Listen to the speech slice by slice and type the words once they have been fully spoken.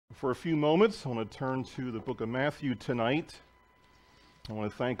For a few moments, I want to turn to the book of Matthew tonight. I want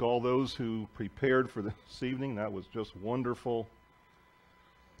to thank all those who prepared for this evening. That was just wonderful.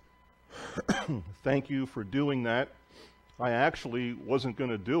 Thank you for doing that. I actually wasn't going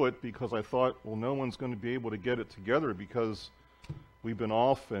to do it because I thought, well, no one's going to be able to get it together because we've been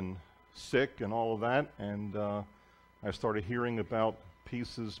off and sick and all of that. And I started hearing about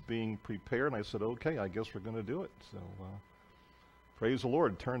pieces being prepared, and I said, okay, I guess we're going to do it. So praise the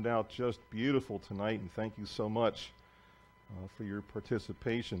Lord. It turned out just beautiful tonight, and thank you so much for your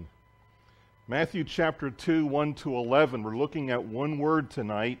participation. Matthew chapter 2, 1 to 11. We're looking at one word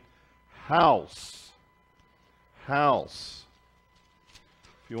tonight, house. House.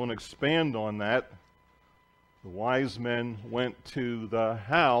 If you want to expand on that, the wise men went to the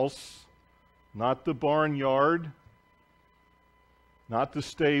house, not the barnyard, not the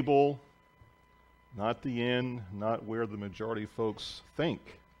stable, not the inn, not where the majority of folks think.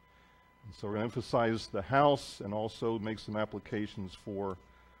 And so we're going to emphasize the house and also make some applications for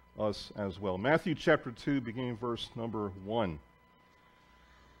us as well. Matthew chapter 2, beginning verse number 1.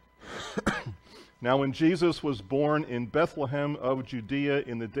 Now when Jesus was born in Bethlehem of Judea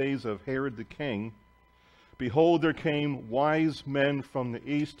in the days of Herod the king, behold, there came wise men from the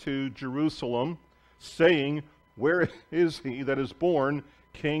east to Jerusalem, saying, where is he that is born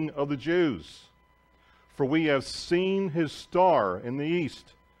King of the Jews? For we have seen his star in the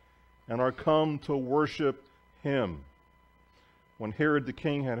east, and are come to worship him. When Herod the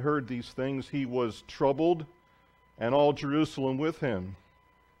king had heard these things, he was troubled, and all Jerusalem with him.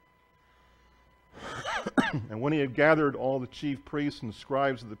 And when he had gathered all the chief priests and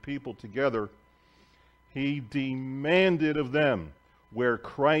scribes of the people together, he demanded of them where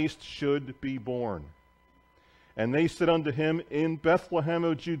Christ should be born. And they said unto him, in Bethlehem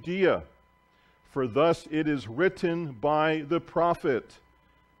of Judea, for thus it is written by the prophet,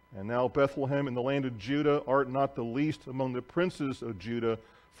 and now Bethlehem in the land of Judah art not the least among the princes of Judah,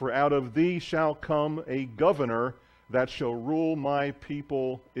 for out of thee shall come a governor that shall rule my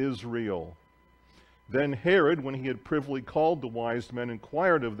people Israel. Then Herod, when he had privily called the wise men,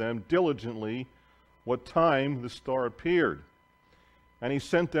 inquired of them diligently what time the star appeared. And he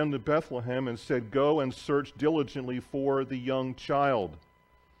sent them to Bethlehem and said, go and search diligently for the young child.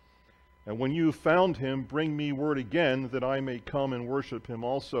 And when you have found him, bring me word again, that I may come and worship him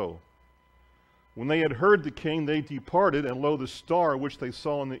also. When they had heard the king, they departed, and lo, the star which they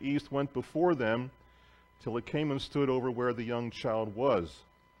saw in the east went before them, till it came and stood over where the young child was.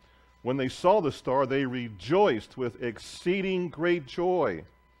 When they saw the star, they rejoiced with exceeding great joy.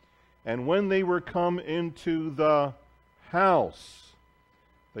 And when they were come into the house,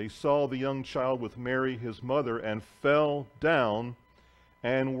 they saw the young child with Mary his mother, and fell down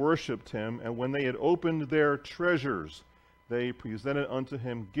and worshipped him. And when they had opened their treasures, they presented unto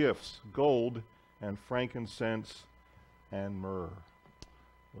him gifts, gold and frankincense and myrrh.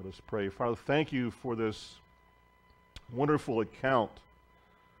 Let us pray. Father, thank you for this wonderful account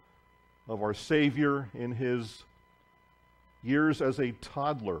of our Savior in his years as a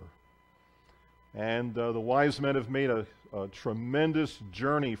toddler. And the wise men have made a tremendous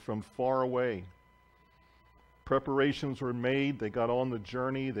journey from far away. Preparations were made. They got on the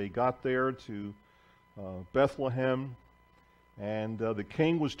journey. They got there to Bethlehem. And the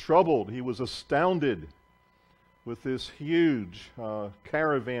king was troubled. He was astounded with this huge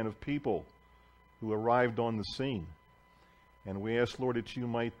caravan of people who arrived on the scene. And we ask, Lord, that you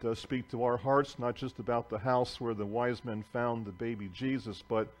might speak to our hearts, not just about the house where the wise men found the baby Jesus,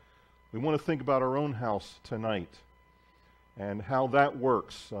 but we want to think about our own house tonight and how that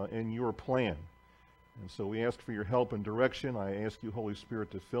works in your plan. And so we ask for your help and direction. I ask you, Holy Spirit,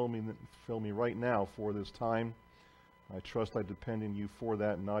 to fill me right now for this time. I trust I depend on you for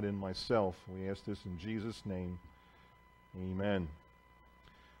that, not in myself. We ask this in Jesus' name. Amen.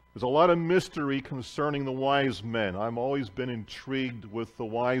 There's a lot of mystery concerning the wise men. I've always been intrigued with the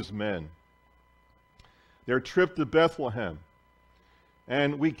wise men. Their trip to Bethlehem.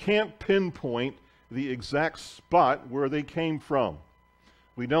 And we can't pinpoint the exact spot where they came from.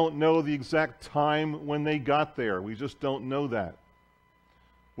 We don't know the exact time when they got there. We just don't know that.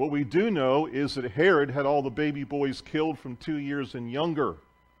 What we do know is that Herod had all the baby boys killed from 2 years and younger.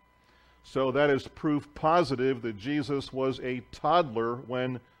 So that is proof positive that Jesus was a toddler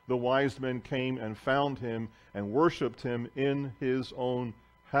when the wise men came and found him and worshiped him in his own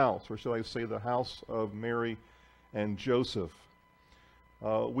house, or shall I say the house of Mary and Joseph.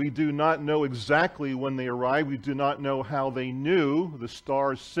 We do not know exactly when they arrived. We do not know how they knew. The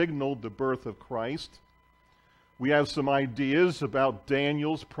star signaled the birth of Christ. We have some ideas about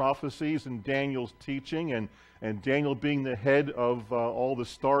Daniel's prophecies and Daniel's teaching, and and Daniel being the head of all the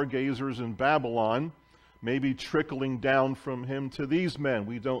stargazers in Babylon, maybe trickling down from him to these men.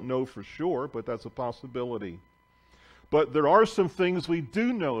 We don't know for sure, but that's a possibility. But there are some things we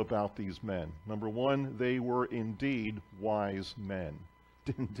do know about these men. Number one, they were indeed wise men.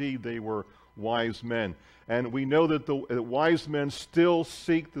 Indeed, they were wise men. And we know that the wise men still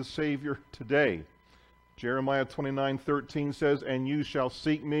seek the Savior today. Jeremiah 29:13 says, "And you shall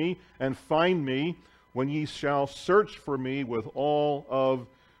seek me and find me when ye shall search for me with all of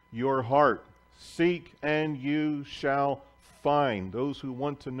your heart." Seek and you shall find. Those who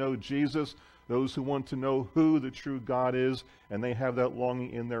want to know Jesus, those who want to know who the true God is, and they have that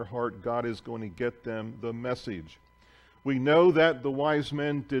longing in their heart, God is going to get them the message. We know that the wise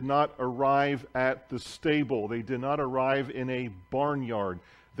men did not arrive at the stable. They did not arrive in a barnyard.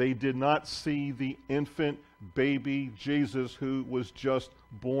 They did not see the infant baby Jesus who was just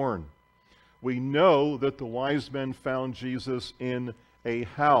born. We know that the wise men found Jesus in a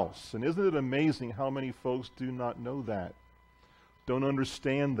house. And isn't it amazing how many folks do not know that? Don't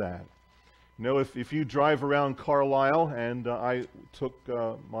understand that. You know, if you drive around Carlisle, and I took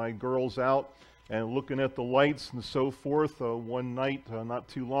my girls out and looking at the lights and so forth one night not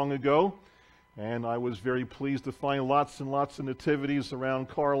too long ago, and I was very pleased to find lots and lots of nativities around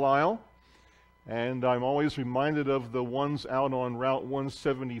Carlisle. And I'm always reminded of the ones out on Route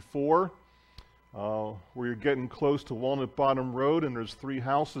 174, where you're getting close to Walnut Bottom Road, and there's 3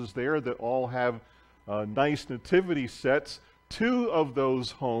 houses there that all have nice nativity sets. 2 of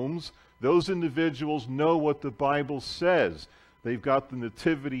those homes, those individuals know what the Bible says. They've got the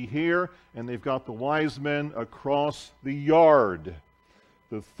nativity here, and they've got the wise men across the yard.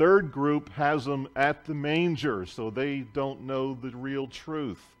 The third group has them at the manger, so they don't know the real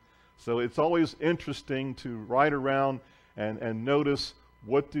truth. So it's always interesting to ride around and notice,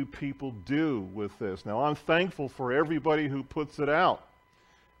 what do people do with this? Now, I'm thankful for everybody who puts it out,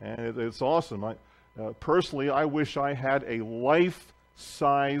 and it's awesome. Personally, I wish I had a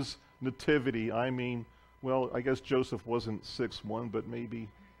life-size nativity. I mean, well, I guess Joseph wasn't 6'1", but maybe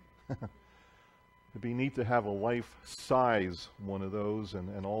it'd be neat to have a life-size one of those,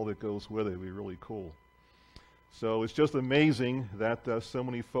 and all that goes with it. It'd be really cool. So it's just amazing that so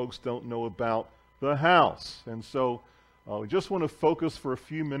many folks don't know about the house. And so we just want to focus for a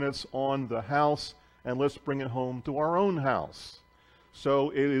few minutes on the house, and let's bring it home to our own house.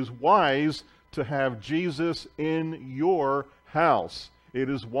 So it is wise to have Jesus in your house. It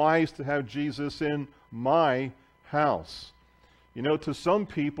is wise to have Jesus in my house. You know, to some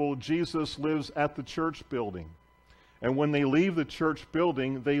people, Jesus lives at the church building. And when they leave the church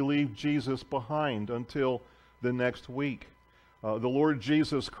building, they leave Jesus behind until the next week. The Lord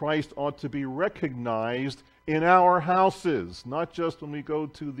Jesus Christ ought to be recognized in our houses, not just when we go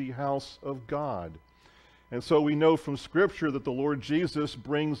to the house of God. And so we know from Scripture that the Lord Jesus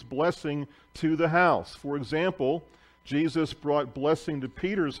brings blessing to the house. For example, Jesus brought blessing to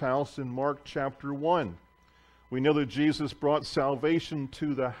Peter's house in Mark chapter 1. We know that Jesus brought salvation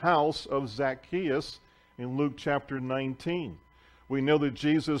to the house of Zacchaeus in Luke chapter 19. We know that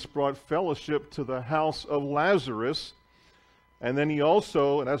Jesus brought fellowship to the house of Lazarus. And then he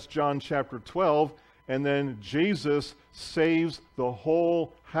also, and that's John chapter 12, and then Jesus saves the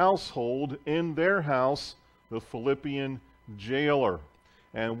whole household in their house, the Philippian jailer.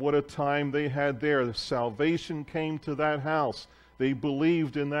 And what a time they had there. The salvation came to that house. They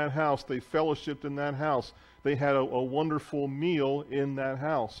believed in that house. They fellowshiped in that house. They had a wonderful meal in that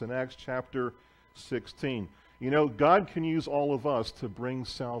house in Acts chapter 16. You know, God can use all of us to bring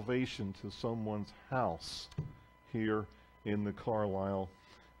salvation to someone's house here in the Carlisle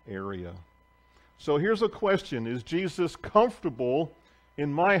area. So here's a question. Is Jesus comfortable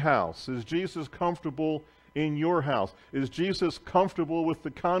in my house? Is Jesus comfortable in your house? Is Jesus comfortable with the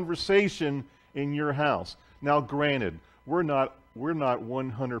conversation in your house? Now, granted, we're not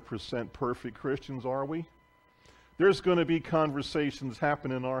 100% perfect Christians, are we? There's going to be conversations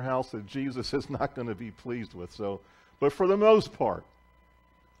happen in our house that Jesus is not going to be pleased with. But for the most part,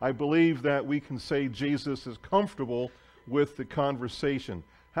 I believe that we can say Jesus is comfortable with the conversation.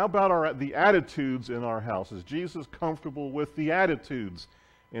 How about the attitudes in our house? Is Jesus comfortable with the attitudes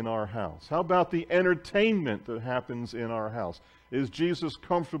in our house? How about the entertainment that happens in our house? Is Jesus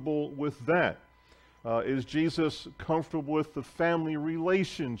comfortable with that? Is Jesus comfortable with the family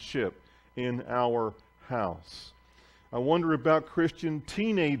relationship in our house? I wonder about Christian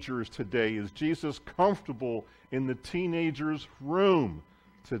teenagers today. Is Jesus comfortable in the teenager's room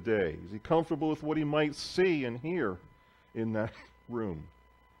today? Is he comfortable with what he might see and hear in that room?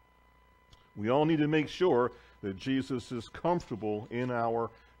 We all need to make sure that Jesus is comfortable in our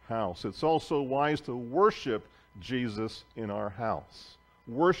house. It's also wise to worship Jesus in our house.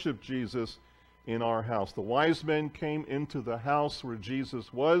 Worship Jesus in our house. The wise men came into the house where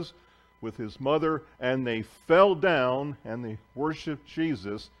Jesus was with his mother, and they fell down and they worshiped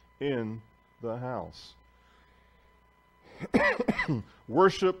Jesus in the house.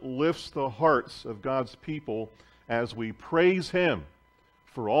 Worship lifts the hearts of God's people as we praise him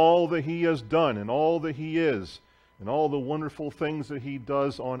for all that he has done and all that he is and all the wonderful things that he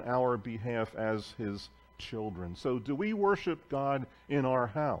does on our behalf as his children. So do we worship God in our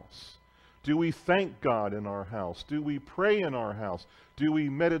house? Do we thank God in our house? Do we pray in our house? Do we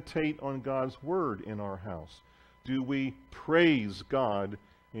meditate on God's word in our house? Do we praise God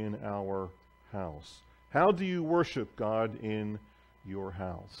in our house? How do you worship God in your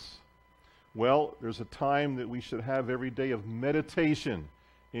house? Well, there's a time that we should have every day of meditation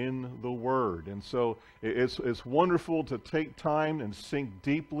in the Word. And so it's wonderful to take time and sink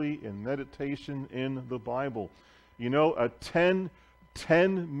deeply in meditation in the Bible. You know, a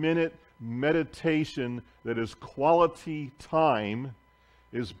 10-minute meditation that is quality time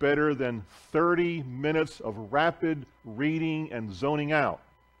is better than 30 minutes of rapid reading and zoning out.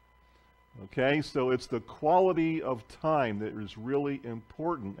 Okay, so it's the quality of time that is really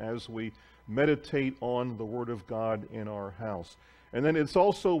important as we meditate on the Word of God in our house. And then it's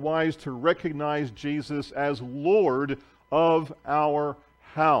also wise to recognize Jesus as Lord of our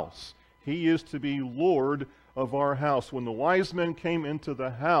house. He is to be Lord of our house. When the wise men came into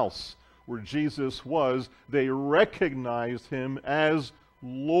the house where Jesus was, they recognized him as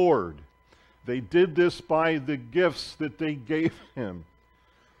Lord. They did this by the gifts that they gave him.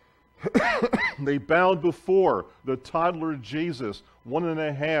 They bowed before the toddler Jesus,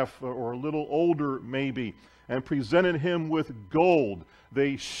 1.5 or a little older maybe, and presented him with gold.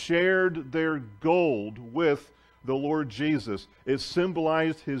 They shared their gold with the Lord Jesus. It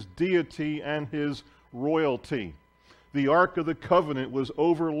symbolized his deity and his royalty. The Ark of the Covenant was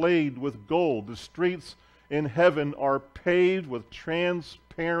overlaid with gold. The streets in heaven are paved with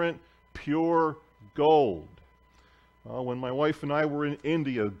transparent, pure gold. When my wife and I were in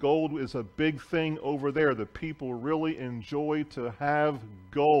India, gold is a big thing over there. The people really enjoy to have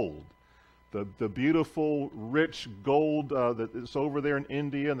gold. The beautiful, rich gold that is over there in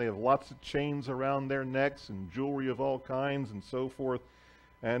India, and they have lots of chains around their necks and jewelry of all kinds and so forth.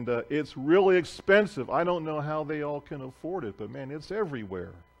 And it's really expensive. I don't know how they all can afford it, but man, it's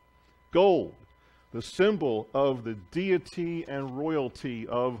everywhere. Gold, the symbol of the deity and royalty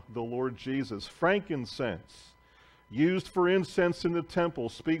of the Lord Jesus. Frankincense, used for incense in the temple,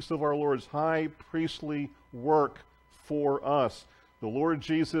 speaks of our Lord's high priestly work for us. The Lord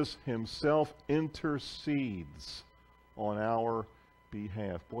Jesus himself intercedes on our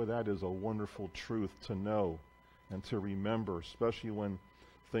behalf. Boy, that is a wonderful truth to know and to remember, especially when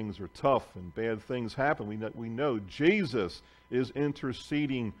things are tough and bad things happen. We know Jesus is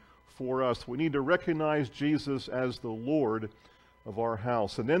interceding for us. We need to recognize Jesus as the Lord of our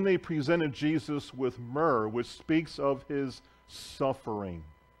house. And then they presented Jesus with myrrh, which speaks of his suffering.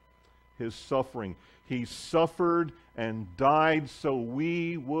 His suffering. He suffered and died so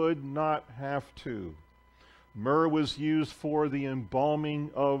we would not have to. Myrrh was used for the embalming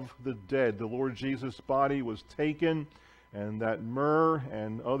of the dead. The Lord Jesus' body was taken, and that myrrh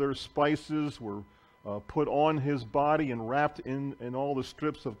and other spices were put on his body and wrapped in all the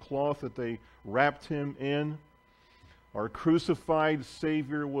strips of cloth that they wrapped him in. Our crucified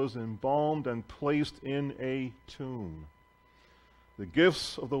Savior was embalmed and placed in a tomb. The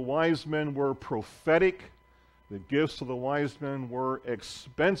gifts of the wise men were prophetic. The gifts of the wise men were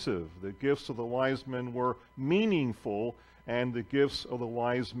expensive. The gifts of the wise men were meaningful. And the gifts of the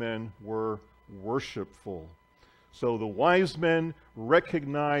wise men were worshipful. So the wise men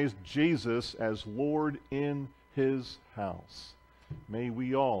recognized Jesus as Lord in his house. May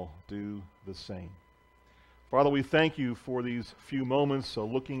we all do the same. Father, we thank you for these few moments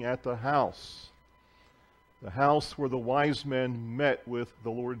of looking at the house where the wise men met with the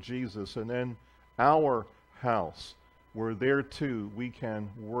Lord Jesus, and then our house where there too we can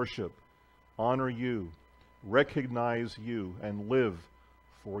worship, honor you, recognize you, and live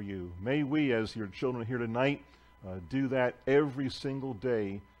for you. May we, as your children here tonight, do that every single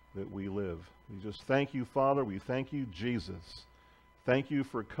day that we live. We just thank you, Father. We thank you, Jesus. Thank you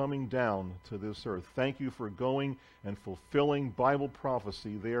for coming down to this earth. Thank you for going and fulfilling Bible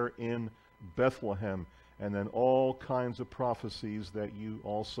prophecy there in Bethlehem, and then all kinds of prophecies that you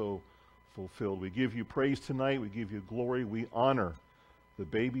also fulfilled. We give you praise tonight. We give you glory. We honor the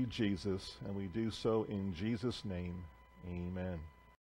baby Jesus, and we do so in Jesus' name. Amen.